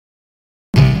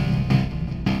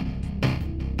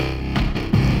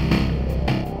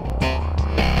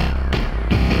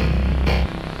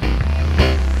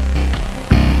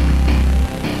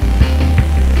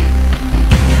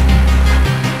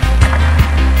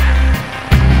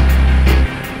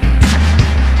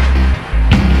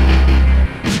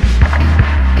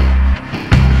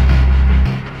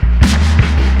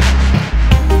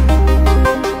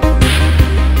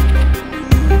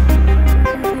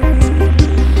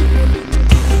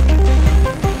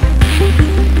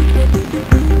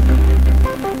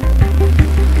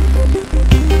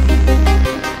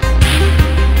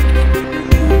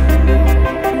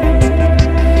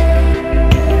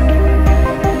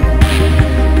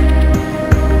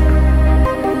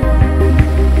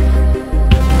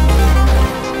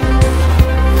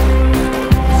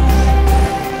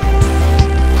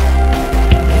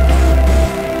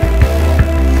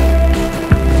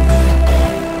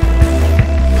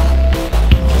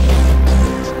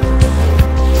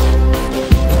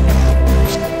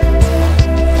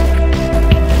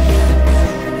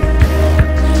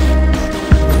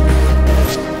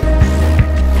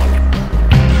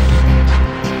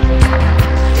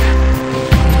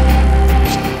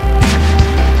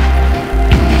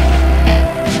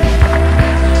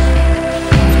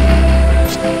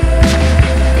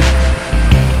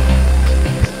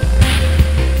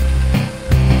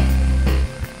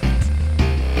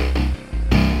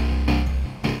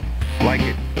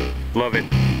Love it.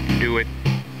 Do it.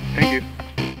 Thank you.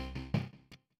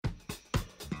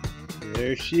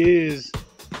 There she is.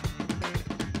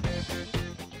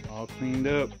 All cleaned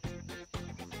up.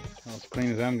 As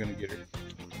clean as I'm gonna get her.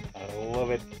 I love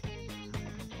it.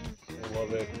 I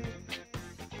love it.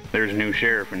 There's a new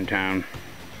sheriff in town.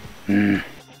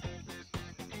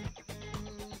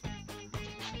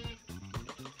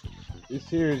 This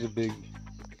here is a big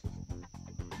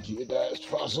geodized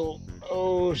fossil.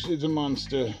 Oh, she's a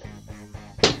monster.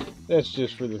 That's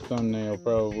just for the thumbnail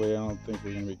probably. I don't think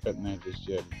we're gonna be cutting that just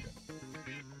yet.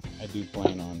 I do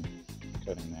plan on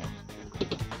cutting that.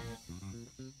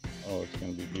 Oh, it's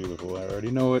gonna be beautiful. I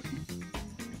already know it.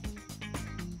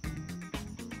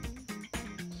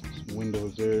 Some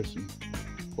windows there, some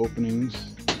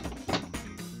openings.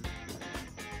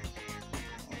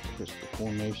 Crystal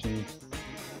formation.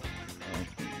 Oh,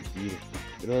 it's gonna be beautiful.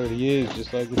 It already is,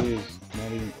 just like it is.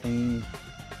 Not even clean.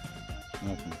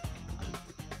 Nothing.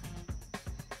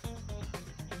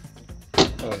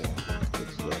 Oh yeah,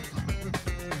 it's good.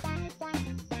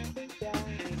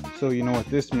 So you know what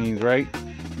this means, right?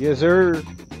 Yes, sir.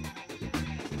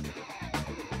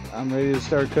 I'm ready to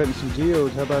start cutting some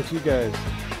geodes. How about you guys?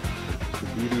 The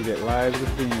beauty that lies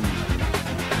within.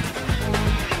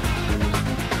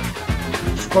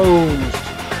 Exposed.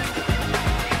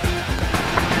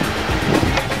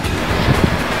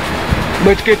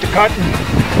 Let's get to cutting.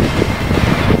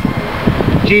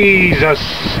 Jesus.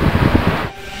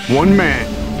 One man,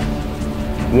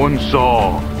 one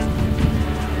saw,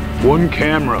 one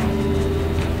camera,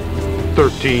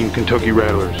 13 Kentucky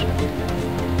Rattlers.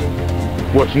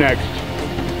 What's next?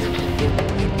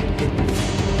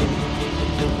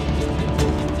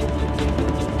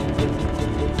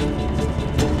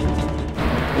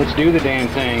 Let's do the damn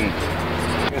thing.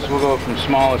 Guess we'll go from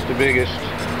smallest to biggest.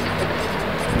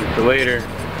 And for later,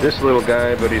 this little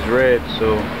guy, but he's red,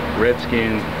 so red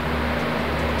skin.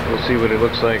 We'll see what it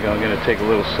looks like. I'm going to take a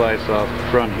little slice off the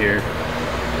front here.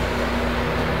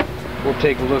 We'll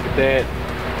take a look at that.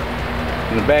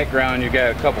 In the background, you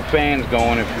got a couple fans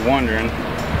going, if you're wondering.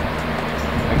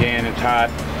 Again, it's hot.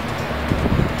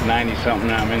 90 something.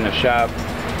 I'm in the shop.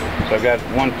 So I've got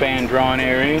one fan drawing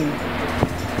air in,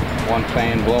 one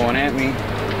fan blowing at me,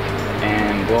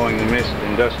 and blowing the mist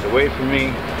and dust away from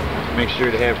me. Make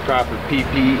sure to have proper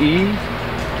PPE,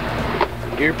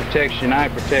 ear protection, eye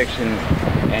protection,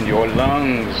 and your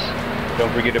lungs.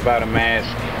 Don't forget about a mask.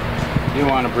 You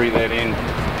don't want to breathe that in.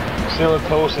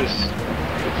 Silicosis,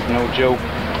 it's no joke.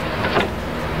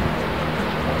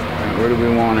 Right, where do we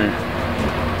want her?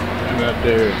 About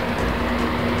there.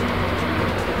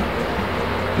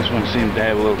 This one seems to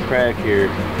have a little crack here.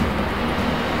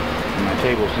 And my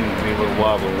table seems to be a little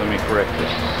wobbly. Let me correct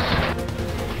this.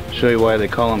 Show you why they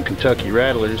call them Kentucky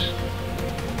Rattlers.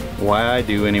 Why I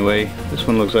do anyway. This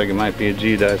one looks like it might be a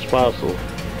geodized fossil.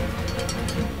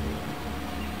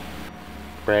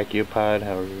 Brachiopod,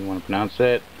 however you want to pronounce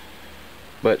that.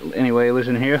 But anyway,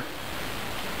 listen here.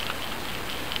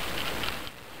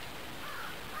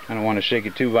 I don't want to shake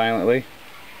it too violently.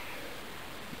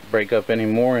 Break up any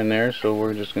more in there, so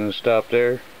we're just going to stop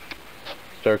there.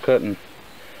 Start cutting.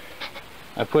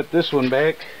 I put this one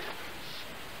back,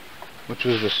 which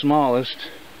was the smallest,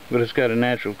 but it's got a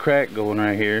natural crack going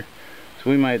right here. So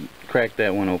we might crack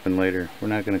that one open later. We're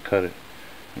not going to cut it.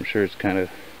 I'm sure it's kind of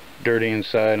dirty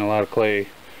inside and a lot of clay,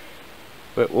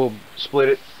 but we'll split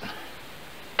it,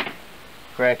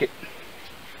 crack it,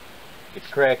 get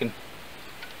cracking,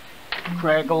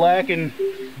 crack-a-lacking.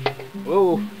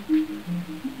 Whoa,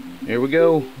 here we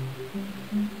go.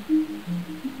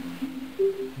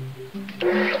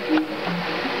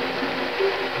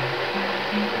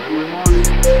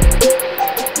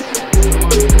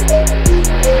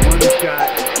 One shot.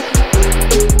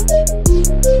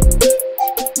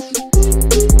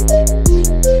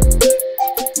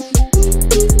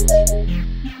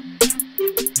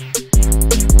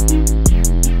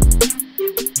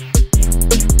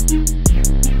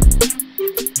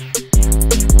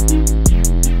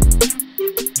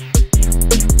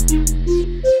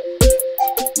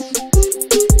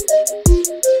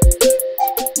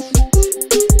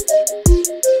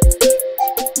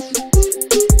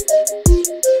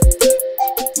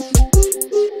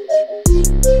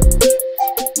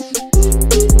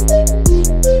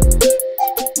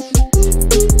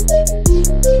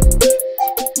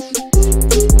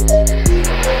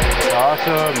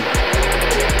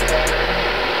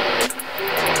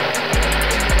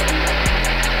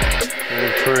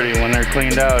 Pretty. When they're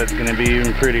cleaned out, it's going to be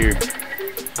even prettier.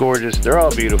 Gorgeous. They're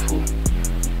all beautiful. Look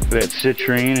at that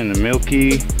citrine and the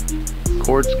milky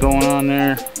quartz going on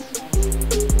there.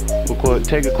 We'll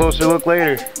take a closer look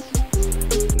later.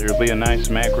 They're There'll be a nice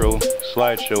macro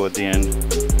slideshow at the end.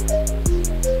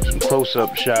 Some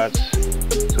close-up shots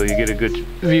so you get a good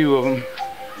view of them.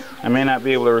 I may not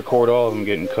be able to record all of them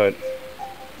getting cut.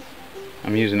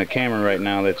 I'm using a camera right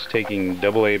now that's taking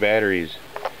AA batteries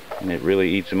and it really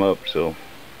eats them up, so.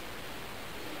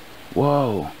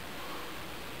 Whoa.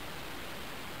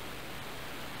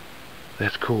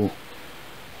 That's cool.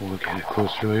 We'll look at it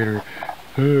closer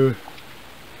later.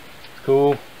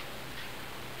 Cool.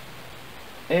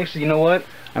 Actually, you know what?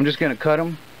 I'm just gonna cut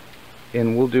them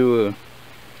and we'll do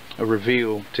a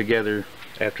reveal together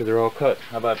after they're all cut.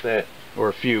 How about that? Or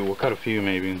a few. We'll cut a few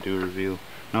maybe and do a reveal.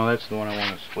 No, that's the one I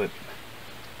want to split.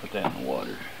 Put that in the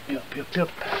water. Yep.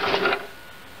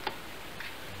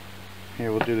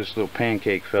 Here, we'll do this little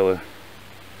pancake fella.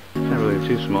 Not really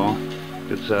too small.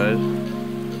 Good size.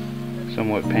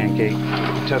 Somewhat pancake.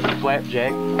 Kentucky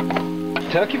flapjack.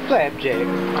 Kentucky flapjack.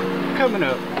 Coming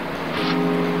up.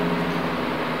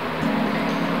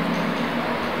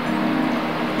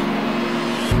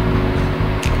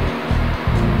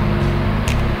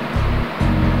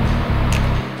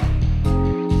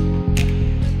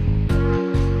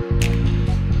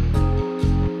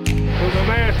 Put my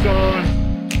mask on.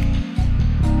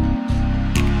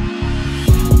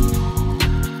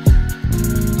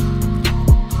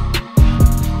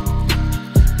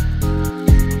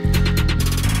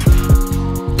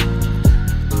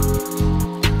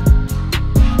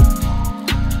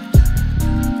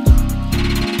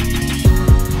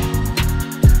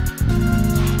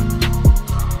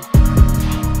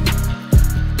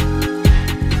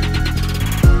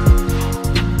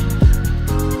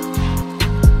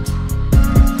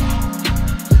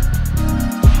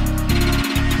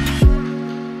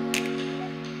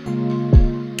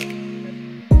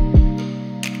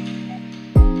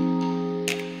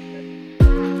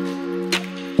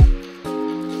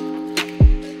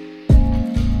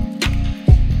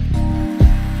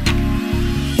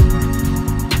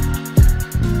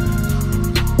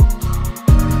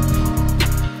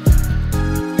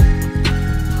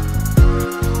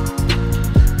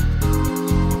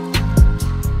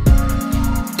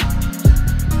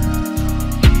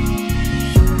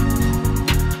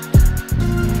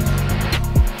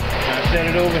 Set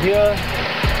it over here.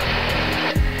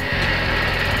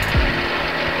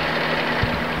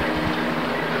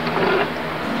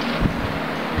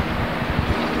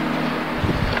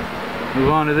 Move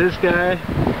on to this guy.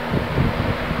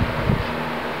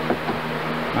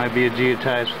 Might be a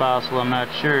geodized fossil, I'm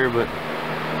not sure, but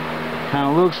kind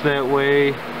of looks that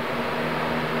way.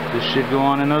 This should go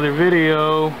on another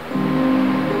video,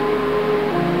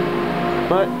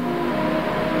 but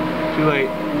too late.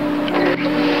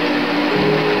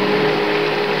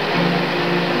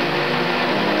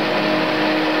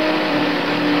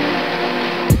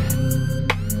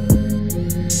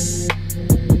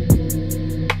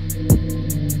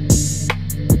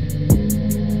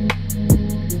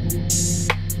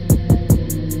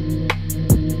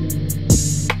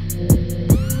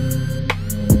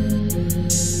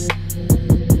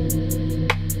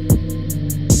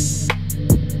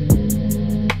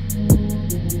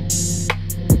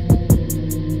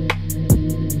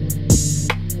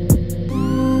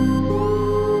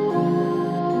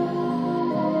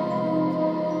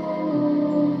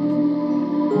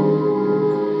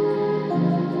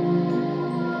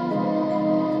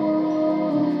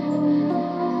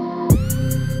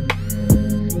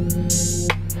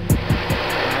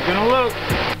 Look.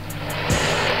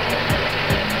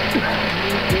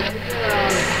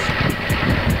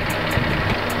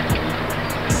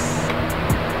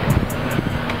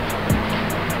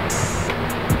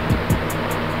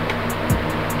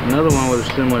 Another one with a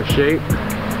similar shape.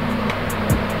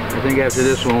 I think after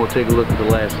this one we'll take a look at the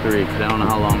last three because I don't know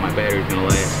how long my battery's gonna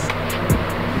last.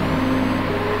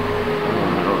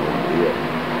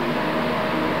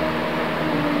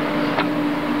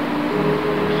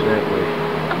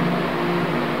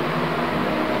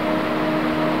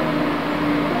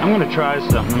 I'm going to try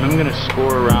something. I'm going to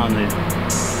score around the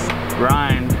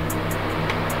grind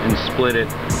and split it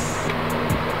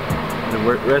the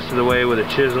rest of the way with a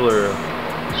chisel or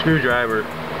a screwdriver.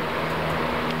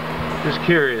 Just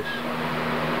curious.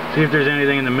 See if there's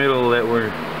anything in the middle that we're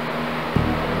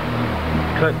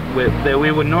cut with, that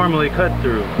we would normally cut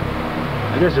through.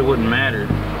 I guess it wouldn't matter.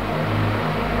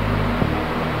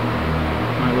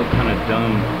 Might look kind of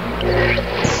dumb.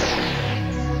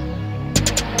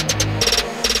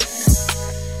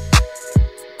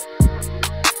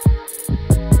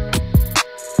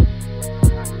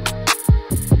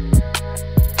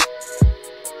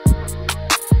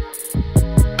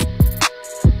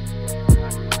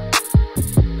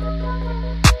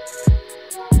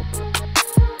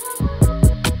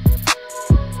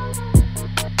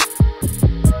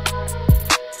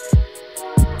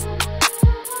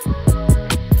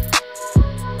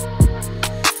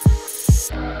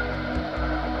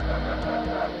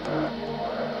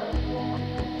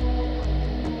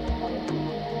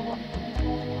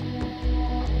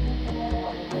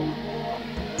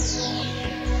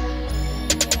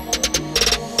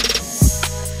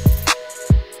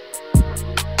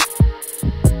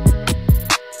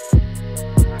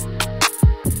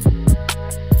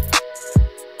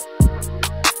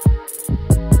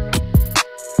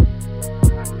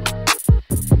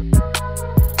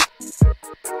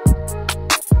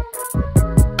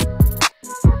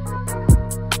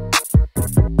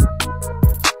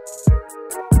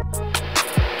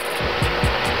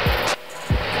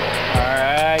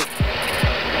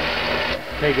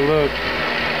 take a look.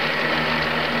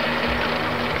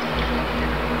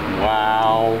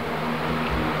 Wow.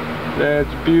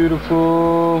 That's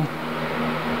beautiful.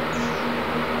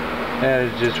 That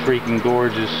is just freaking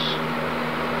gorgeous.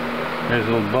 There's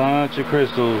a bunch of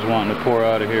crystals wanting to pour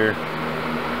out of here.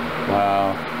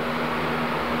 Wow.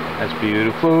 That's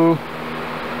beautiful.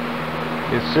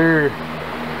 Yes, sir.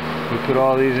 We put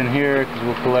all these in here because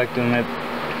we'll collect them at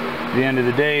the end of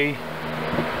the day.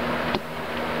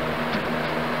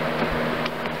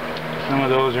 Some of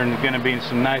those are going to be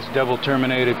some nice double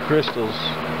terminated crystals.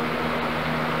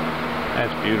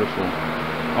 That's beautiful.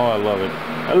 Oh, I love it.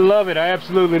 I love it. I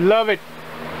absolutely love it.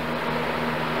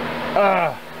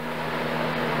 Ah.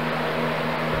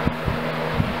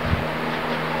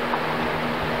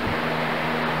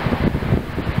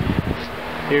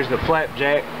 Here's the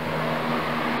flapjack.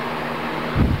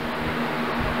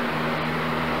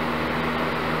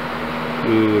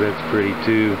 Ooh, that's pretty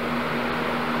too.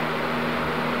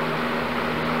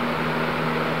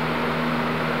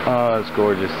 Oh, it's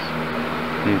gorgeous.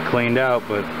 It's cleaned out,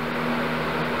 but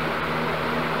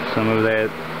some of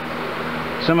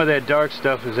that dark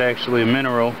stuff is actually a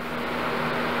mineral.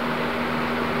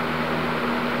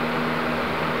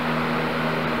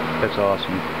 That's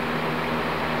awesome.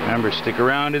 Remember, stick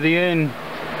around to the end.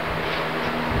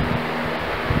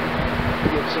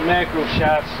 Get some macro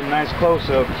shots, some nice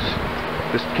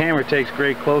close-ups. This camera takes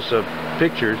great close-up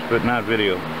pictures, but not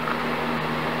video.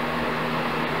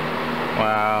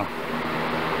 Wow.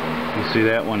 You see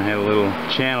that one had a little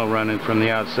channel running from the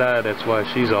outside. That's why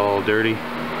she's all dirty.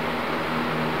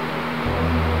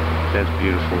 That's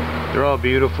beautiful. They're all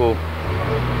beautiful.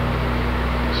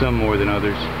 Some more than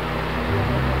others.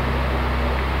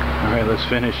 Alright, let's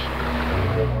finish.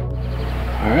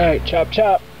 Alright, chop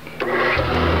chop.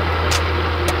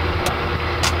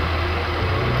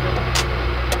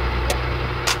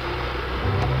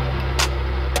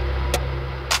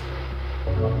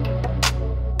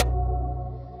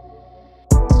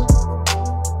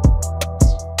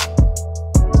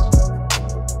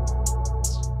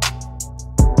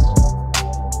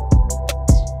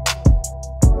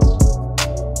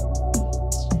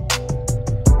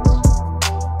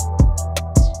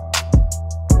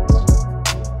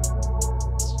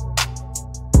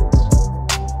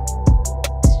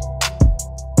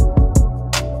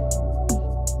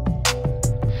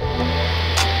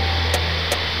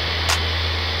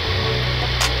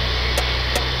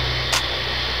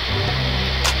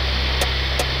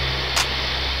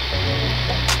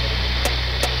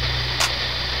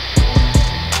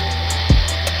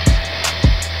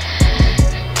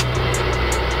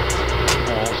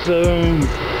 Awesome.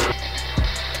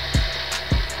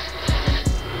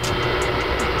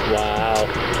 Wow.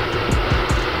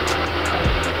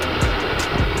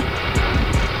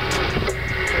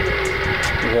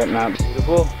 Is that not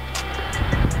beautiful?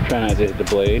 Try not to hit the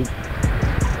blade.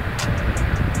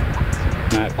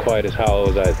 Not quite as hollow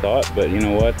as I thought, but you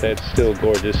know what? That's still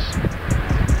gorgeous.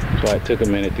 That's why it took a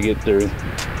minute to get through.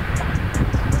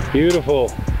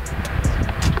 Beautiful.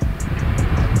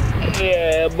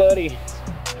 Yeah, buddy.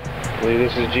 I believe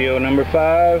this is Geo number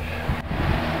 5.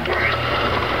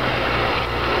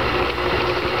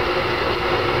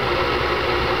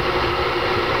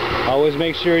 Always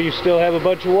make sure you still have a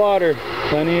bunch of water.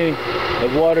 Plenty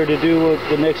of water to do with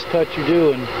the next cut you're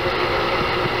doing.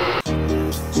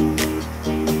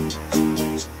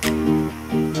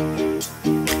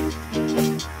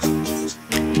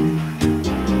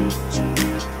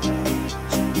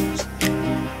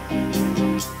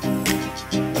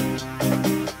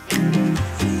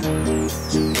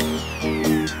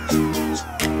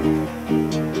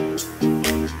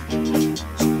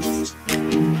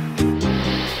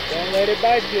 Let it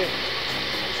bite you.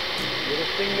 Little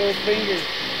single fingers.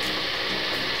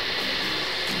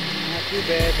 Not too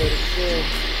bad, but it's still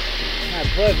not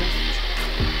pleasant.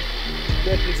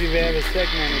 Especially if you have a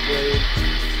segmented blade.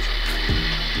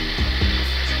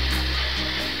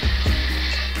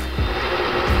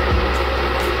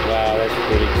 Wow, that's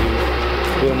pretty cool.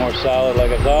 Still more solid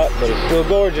like I thought, but it's still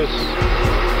gorgeous.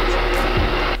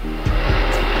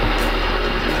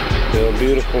 Still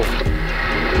beautiful.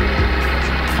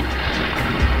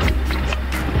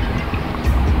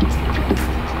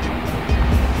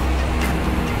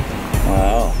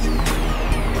 Wow.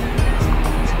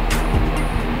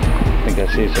 I think I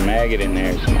see some agate in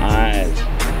there, some eyes.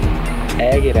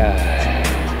 Agate eye.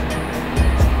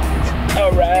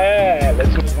 Alright,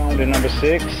 let's move on to number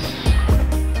 6.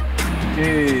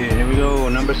 Okay, here we go,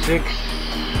 number 6.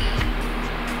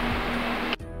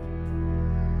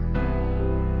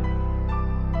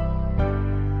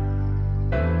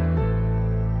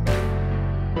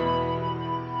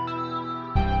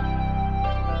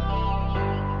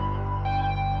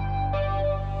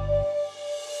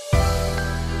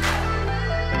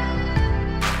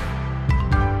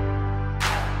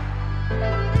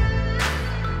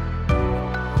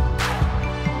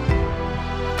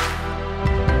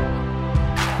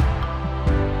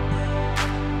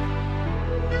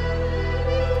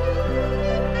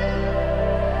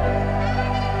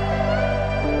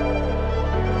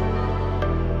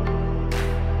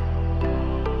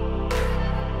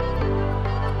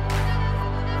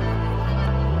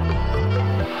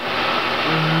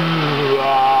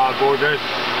 apologize.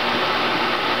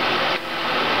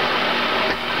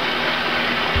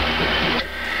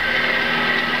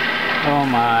 Oh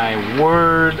my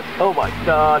word. Oh my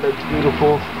god, that's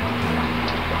beautiful.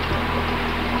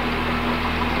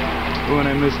 When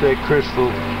I missed that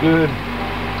crystal. Good.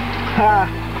 Ha!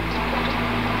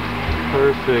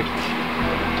 Perfect.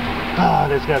 Ah,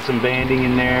 that's got some banding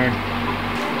in there.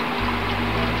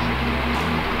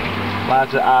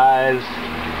 Lots of eyes.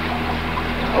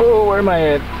 Oh, where am I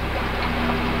at?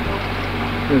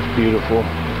 It's beautiful.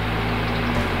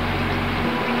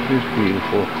 It's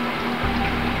beautiful.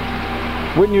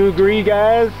 Wouldn't you agree,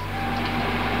 guys?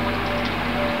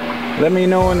 Let me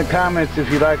know in the comments if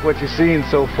you like what you're seeing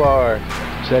so far.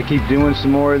 Should I keep doing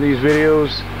some more of these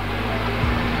videos?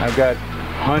 I've got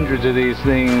hundreds of these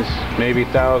things, maybe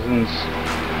thousands.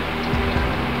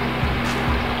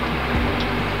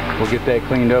 We'll get that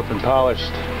cleaned up and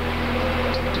polished.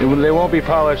 They won't be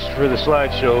polished for the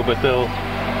slideshow, but they'll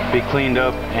be cleaned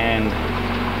up and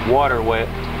water wet.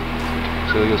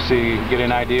 So you'll see, get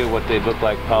an idea what they'd look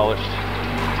like polished.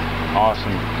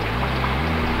 Awesome.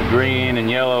 The green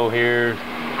and yellow here,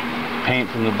 paint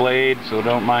from the blade, so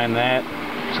don't mind that.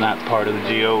 It's not part of the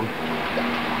geode.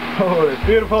 Oh, that's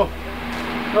beautiful.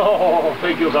 Oh,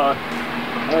 thank you, God.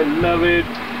 I love it.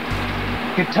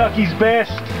 Kentucky's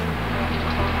best.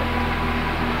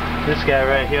 This guy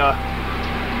right here.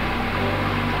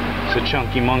 It's a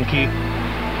chunky monkey.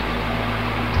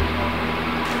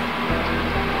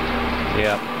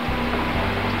 Yep.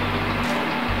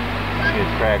 See a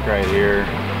crack right here.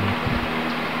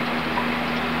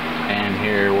 And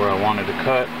here where I wanted to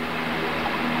cut.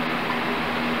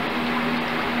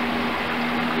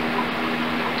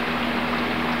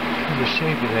 The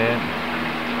shape of that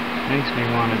makes me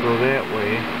want to go that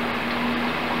way.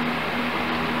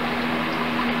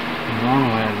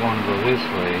 Normally I'd want to go this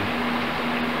way,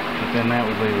 but then that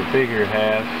would leave a bigger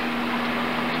half.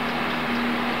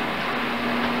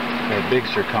 That big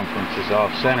circumference is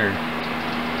off center.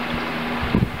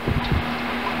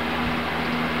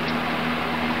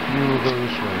 Maybe we'll go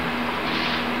this way.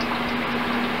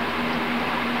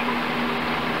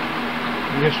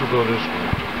 I guess we'll go this way.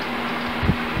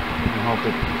 Hope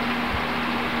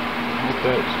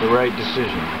that's the right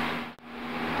decision.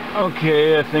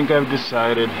 Okay, I think I've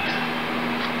decided.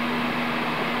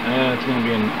 It's going to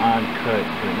be an odd cut,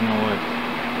 but you know what?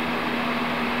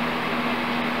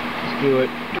 Let's do it.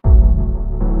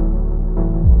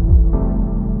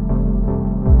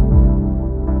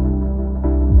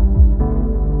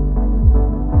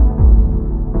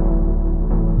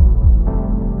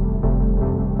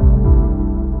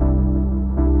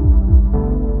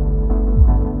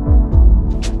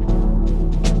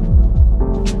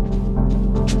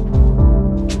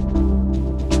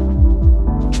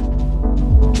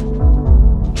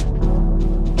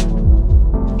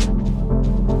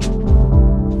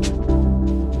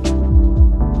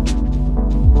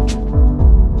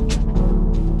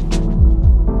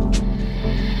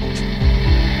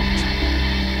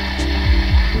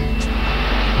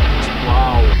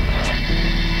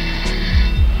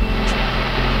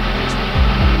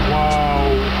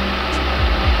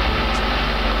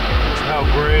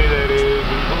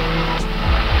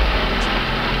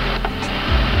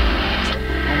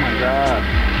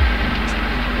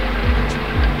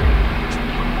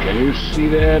 Can you see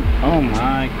that? Oh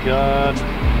my God.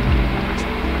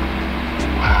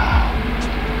 Wow.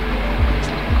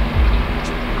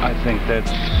 I think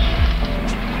that's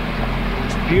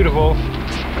beautiful.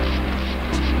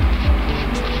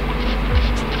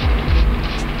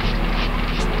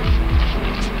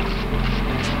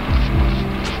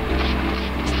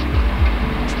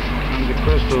 And the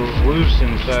crystal's loose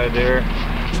inside there.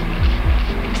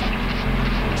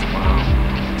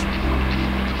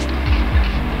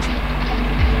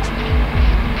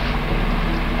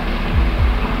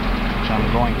 I'm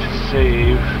going to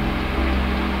save.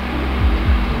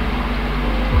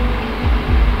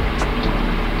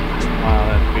 Wow,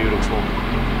 that's beautiful.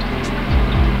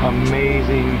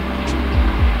 Amazing.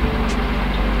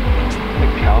 The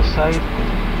calcite.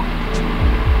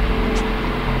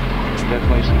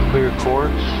 Definitely some clear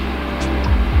quartz.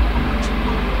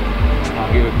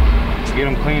 I'll get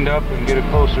them cleaned up and get a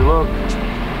closer look.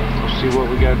 We'll see what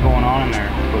we got going on in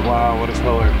there. But wow, what a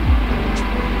color.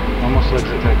 Almost looks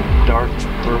like a dark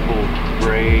purple,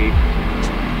 gray,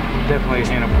 definitely a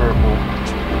hint of purple.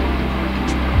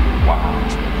 Wow.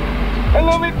 I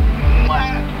love it!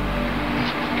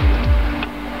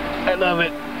 I love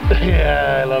it.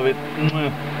 Yeah, I love it.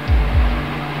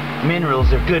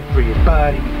 Minerals are good for your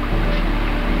body.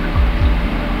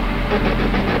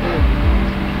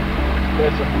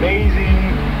 That's amazing.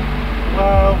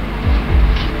 Wow,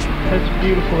 that's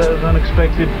beautiful. That was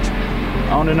unexpected.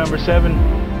 On to number 7.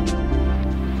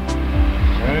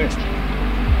 Alright,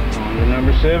 on to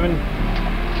number 7.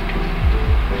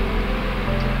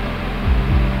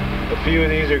 A few of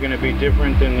these are going to be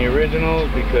different than the originals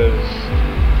because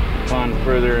upon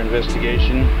further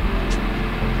investigation,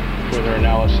 further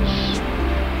analysis,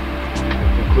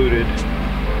 I've concluded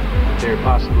that they're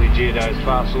possibly geodized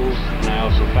fossils, and I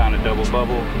also found a double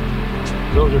bubble.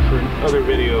 Those are for other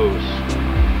videos.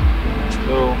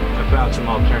 So I found some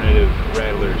alternative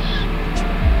rattlers.